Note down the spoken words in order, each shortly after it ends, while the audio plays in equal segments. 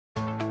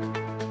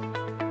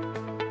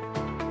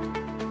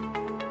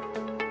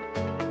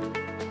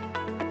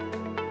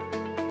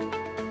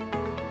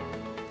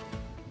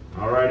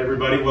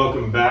everybody,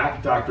 welcome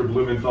back. Dr.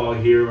 Blumenthal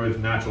here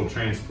with Natural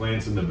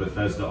Transplants in the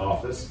Bethesda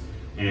office.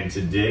 And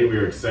today we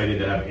are excited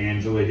to have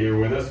Angela here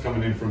with us,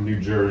 coming in from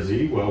New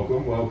Jersey.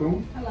 Welcome,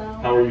 welcome. Hello.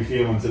 How are you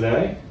feeling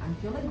today? I'm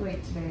feeling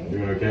great today.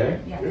 Doing okay?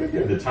 Yes. Good,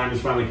 good. The time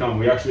has finally come.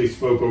 We actually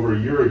spoke over a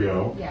year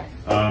ago. Yes.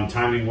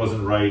 Timing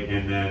wasn't right,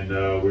 and then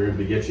we're able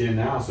to get you in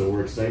now, so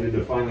we're excited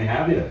to finally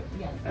have you.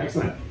 Yes.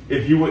 Excellent.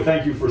 If you would,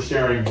 thank you for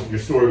sharing your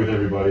story with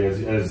everybody.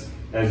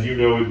 As you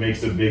know, it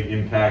makes a big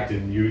impact,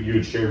 and you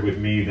had shared with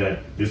me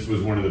that this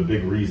was one of the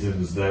big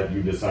reasons that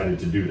you decided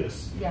to do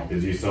this. Yes.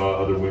 Is you saw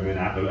other women,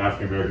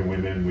 African-American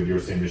women with your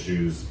same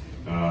issues,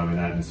 and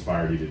that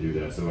inspired you to do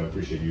that. So I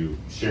appreciate you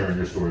sharing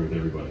your story with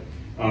everybody.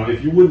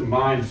 If you wouldn't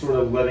mind sort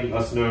of letting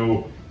us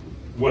know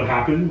what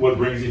happened, what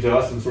brings you to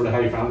us, and sort of how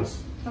you found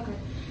us. Okay.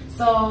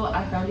 So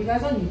I found you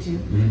guys on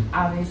YouTube,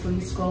 obviously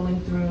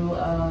scrolling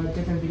through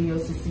different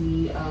videos to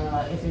see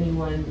if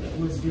anyone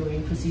was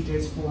doing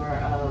procedures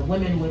for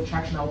women with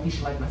traction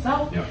alopecia like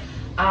myself. Yep.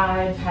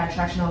 I've had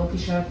traction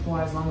alopecia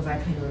for as long as I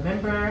can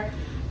remember.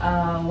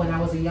 When I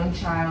was a young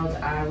child,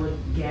 I would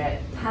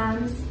get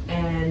perms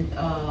and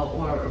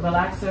or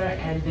relaxer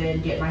and then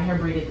get my hair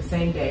braided the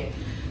same day.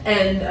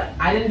 And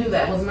I didn't do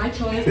that, it wasn't my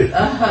choice,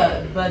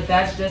 but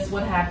that's just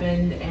what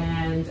happened.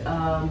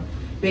 And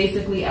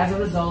basically, as a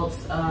result,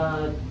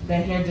 the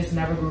hair just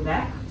never grew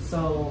back.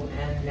 So,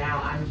 and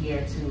now I'm here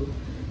to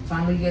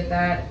finally get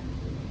that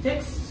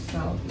fixed.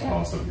 So, yeah.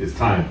 Awesome. It's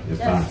time. It's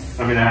Yes.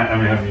 time. I'm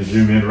gonna have you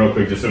zoom in real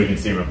quick just so we can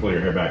see him and pull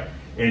your hair back.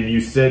 And you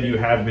said you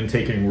have been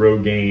taking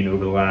Rogaine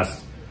over the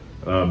last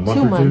month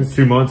or two?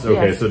 2 months?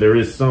 Okay, Yes. so there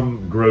is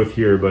some growth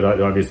here, but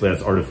obviously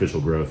that's artificial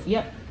growth.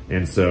 Yep.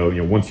 And so,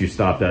 once you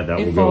stop that, that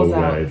It will go falls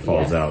away. out. It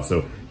falls Yes. out.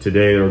 So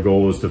today our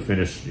goal is to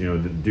finish,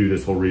 do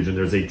this whole region.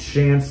 There's a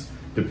chance,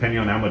 depending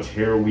on how much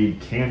hair we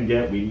can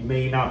get, we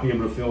may not be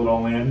able to fill it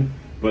all in.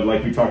 But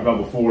like we talked about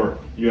before,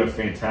 you have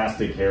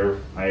fantastic hair.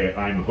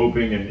 I'm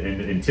hoping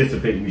and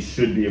anticipating we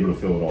should be able to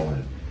fill it all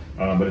in.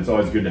 But it's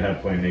always good to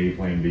have plan A,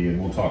 plan B, and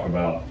we'll talk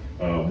about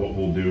what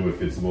we'll do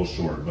if it's a little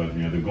short. But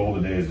the goal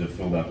today is to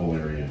fill that whole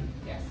area in.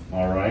 Yes.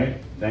 All right.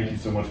 Thank you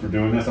so much for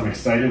doing this. I'm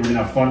excited. We're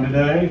gonna have fun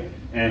today,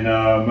 and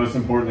most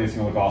importantly, it's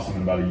gonna look awesome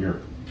in about a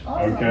year.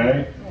 Awesome.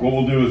 Okay. Yes. What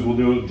we'll do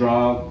is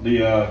draw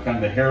the kind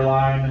of the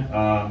hairline,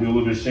 do a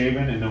little bit of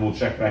shaving, and then we'll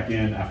check back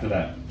in after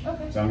that.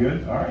 Okay. Sound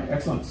good? All right.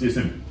 Excellent. See you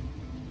soon.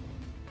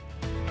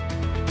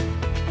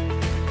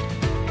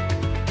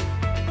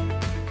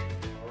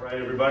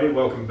 Everybody,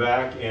 welcome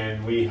back,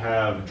 and we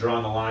have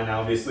drawn the line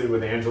obviously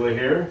with Angela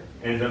here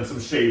and done some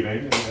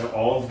shaving, and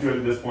all is good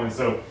at this point.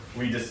 So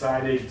we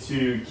decided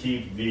to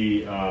keep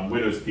the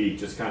widow's peak,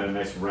 just kind of a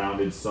nice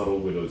rounded subtle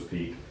widow's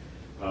peak,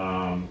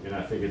 and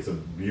I think it's a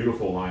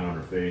beautiful line on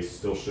her face.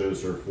 Still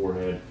shows her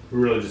forehead. We're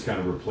really just kind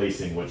of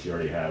replacing what she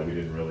already had. We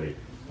didn't really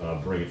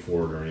bring it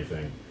forward or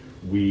anything.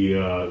 We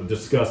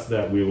discussed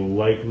that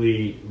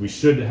we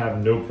should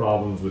have no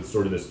problems with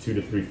sort of this 2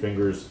 to 3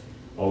 fingers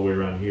all the way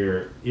around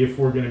here. If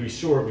we're going to be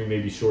short, we may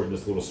be short in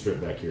this little strip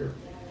back here.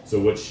 So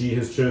what she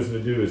has chosen to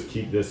do is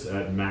keep this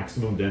at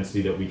maximum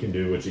density that we can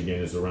do, which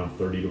again is around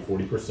 30 to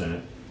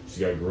 40%. She's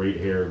got great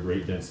hair,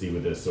 great density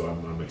with this, so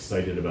I'm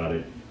excited about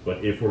it.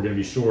 But if we're going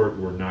to be short,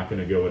 we're not going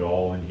to go at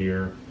all in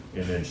here,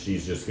 and then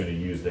she's just going to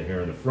use the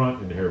hair in the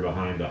front and the hair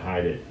behind to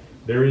hide it.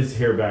 There is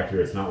hair back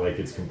here. It's not like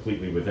it's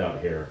completely without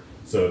hair,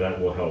 so that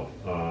will help.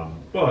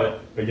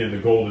 But again, the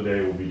goal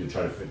today will be to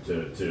try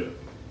to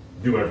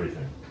do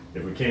everything.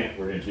 If we can't,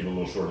 we're going to keep it a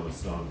little short on the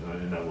stump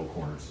in that little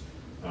corners.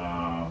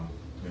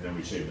 And then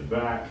we shave the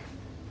back,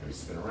 and we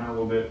spin around a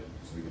little bit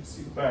so we can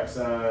see the back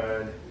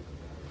side.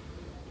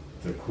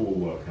 It's a cool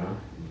look, huh?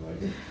 You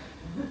like it?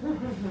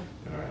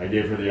 All right, I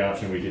gave her the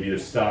option. We could either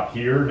stop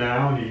here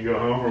now and you can go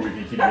home, or we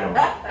can keep going. All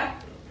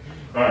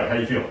right, how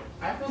you feel?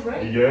 I feel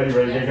great. You good? You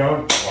ready to Yes. get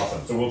going?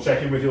 Awesome. So we'll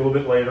check in with you a little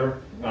bit later.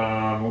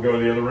 We'll go to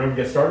the other room and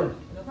get started.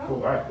 No problem.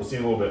 Cool. All right, we'll see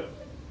you in a little bit.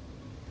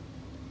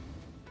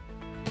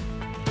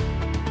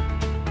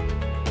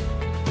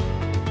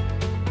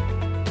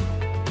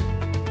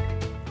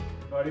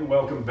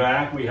 Welcome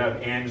back. We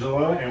have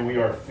Angela, and we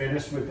are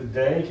finished with the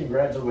day.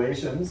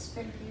 Congratulations.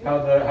 Thank you.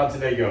 How'd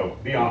today go?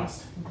 Be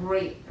honest.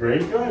 Great. Great?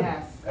 Good?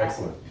 Yes.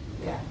 Excellent.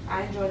 Yeah,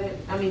 I enjoyed it.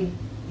 I mean,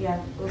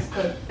 yeah, it was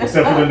good.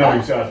 Except for the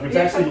numbing shots, which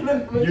Yeah, actually,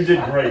 except for the you did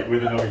shots. great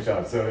with the numbing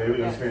shots, so it was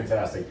Yes.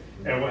 fantastic.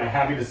 And we're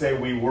happy to say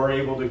we were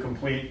able to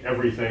complete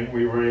everything.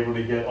 We were able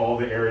to get all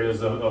the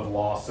areas of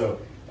loss, so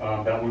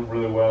that went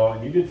really well.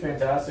 And you did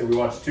fantastic. We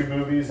watched 2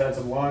 movies, had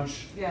some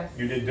lunch. Yes.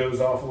 You did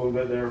doze off a little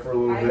bit there for a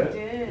little I bit.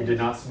 did. You did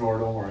not snore,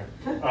 don't worry.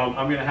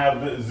 I'm going to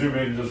have zoom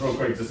in just real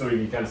quick just so you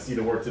can kind of see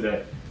the work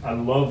today. I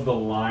love the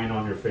line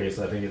on your face.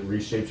 I think it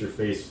reshapes your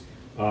face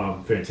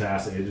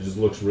fantastic. It just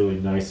looks really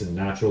nice and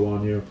natural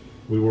on you.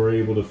 We were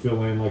able to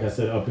fill in, like I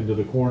said, up into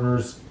the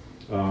corners,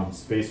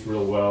 spaced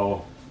real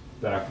well,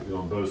 back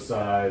on both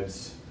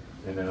sides.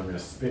 And then I'm going to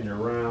spin you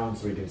around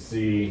so we can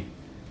see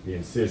the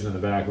incision in the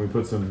back. We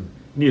put some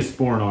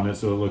Neosporin on it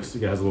so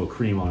it has a little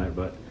cream on it,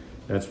 but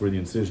that's where the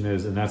incision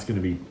is, and that's going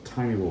to be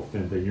tiny little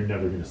fin thing. You're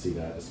never going to see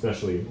that,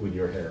 especially with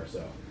your hair.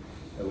 So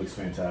That looks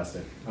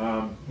fantastic.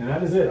 And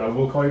that is it. I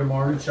will call you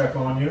tomorrow to check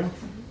on you.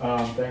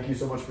 Thank you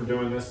so much for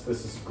doing this.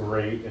 This is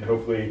great. And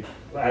hopefully,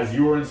 as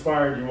you were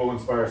inspired, you will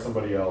inspire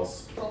somebody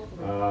else.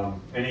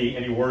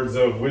 Any words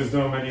of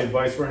wisdom, any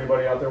advice for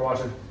anybody out there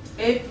watching?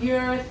 If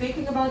you're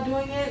thinking about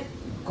doing it,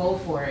 go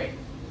for it.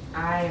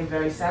 I am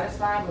very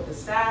satisfied with the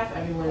staff.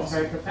 Everyone is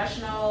very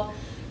professional.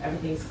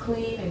 Everything's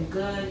clean and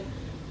good.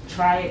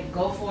 Try it.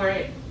 Go for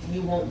it.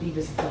 You won't be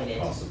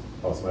disappointed. Awesome.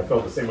 Awesome. I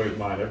felt the same way with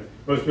mine.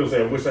 Most people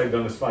say, I wish I had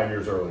done this 5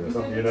 years earlier.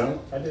 Something, you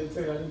know? I didn't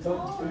say I didn't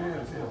tell you.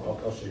 Yeah,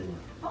 I'll show you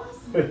more.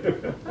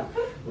 Awesome.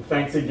 Well,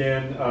 thanks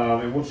again.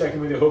 And we'll check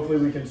in with you. Hopefully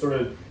we can sort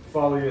of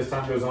follow you as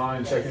time goes on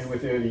and check in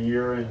with you in a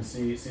year and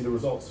see the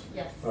results.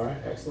 Yes. All right.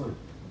 Excellent.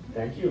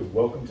 Thank you.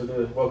 Welcome to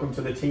the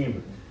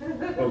team.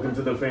 Welcome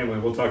to the family.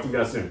 We'll talk to you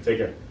guys soon. Take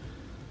care.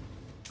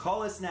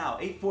 Call us now,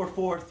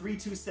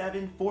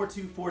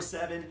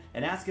 844-327-4247,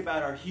 and ask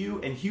about our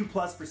Hue and Hue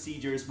Plus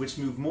procedures, which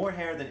move more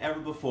hair than ever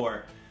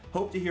before.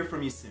 Hope to hear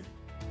from you soon.